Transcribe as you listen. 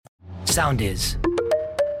Soundis.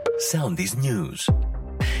 Soundis News.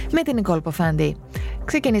 Με την Νικόλ Ποφάντη.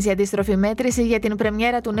 Ξεκίνησε η αντίστροφη μέτρηση για την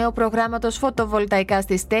πρεμιέρα του νέου προγράμματος φωτοβολταϊκά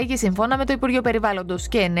στη στέγη. Σύμφωνα με το Υπουργείο Περιβάλλοντος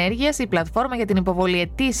και Ενέργειας, η πλατφόρμα για την υποβολή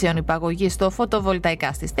αιτήσεων υπαγωγής στο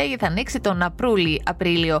φωτοβολταϊκά στη στέγη θα ανοίξει τον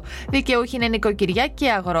Απρίλιο. Δικαιούχοι είναι νοικοκυριά και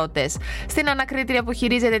αγρότες. Στην ανακρίτρια που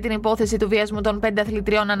χειρίζεται την υπόθεση του βιασμού των 5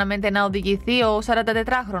 αθλητριών, αναμένεται να οδηγηθεί ο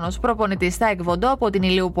 44χρονος προπονητής Τάεκβοντο από την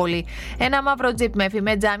Ηλιούπολη. Ένα μαύρο τζιπ με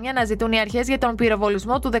εφημέ τζάμια να ζητούν οι αρχές για τον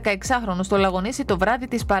πυροβολισμό του 16χρονου στο Λαγονήσι το βράδυ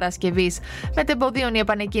της Παρασκευής. Μετεμποδίων η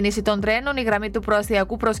επανεκκίνηση των τρένων, η γραμμή του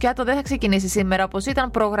προαστιακού προς Κιάτο δεν θα ξεκινήσει σήμερα όπως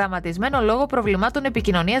ήταν προγραμματισμένο λόγω προβλημάτων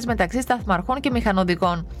επικοινωνίας μεταξύ σταθμαρχών και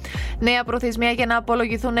μηχανοδικών. Νέα προθεσμία για να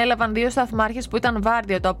απολογηθούν έλαβαν 2 σταθμάρχες που ήταν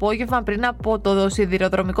βάρδια το απόγευμα πριν από το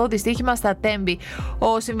σιδηροδρομικό δυστύχημα στα Τέμπη.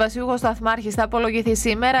 Ο συμβασιούχος σταθμάρχης θα απολογηθεί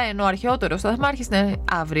σήμερα, ενώ ο αρχαιότερος σταθμάρχης είναι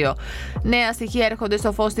αύριο. Νέα στοιχεία έρχονται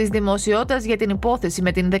στο φως της δημοσιότητας για την υπόθεση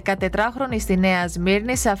με την 14χρονη στη Νέα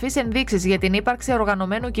Σμύρνη, σαφείς ενδείξεις για την ύπαρξη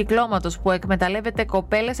οργανωμένου κυκλώματος που εκμεταλλεύεται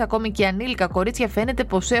κοπέλες, ακόμη και ανήλικα κορίτσια φαίνεται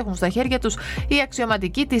πως έχουν στα χέρια τους οι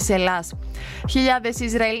αξιωματικοί της Ελλάς. Χιλιάδες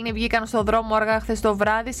Ισραηλινοί βγήκαν στο δρόμο αργά χθες το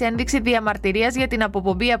βράδυ σε ένδειξη διαμαρτυρίας για την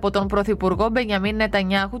αποπομπή από τον Πρωθυπουργό Μπενιαμίν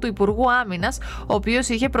Νετανιάχου, του Υπουργού Άμυνας, ο οποίος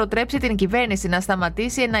είχε προτρέψει την κυβέρνηση να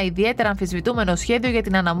σταματήσει ένα ιδιαίτερα αμφισβητούμενο σχέδιο για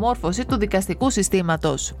την αναμόρφωση του δικαστικού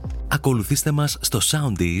συστήματος. Ακολουθήστε μας στο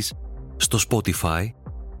Soundis, στο Spotify,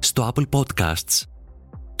 στο Apple Podcasts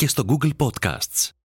και στο Google Podcasts.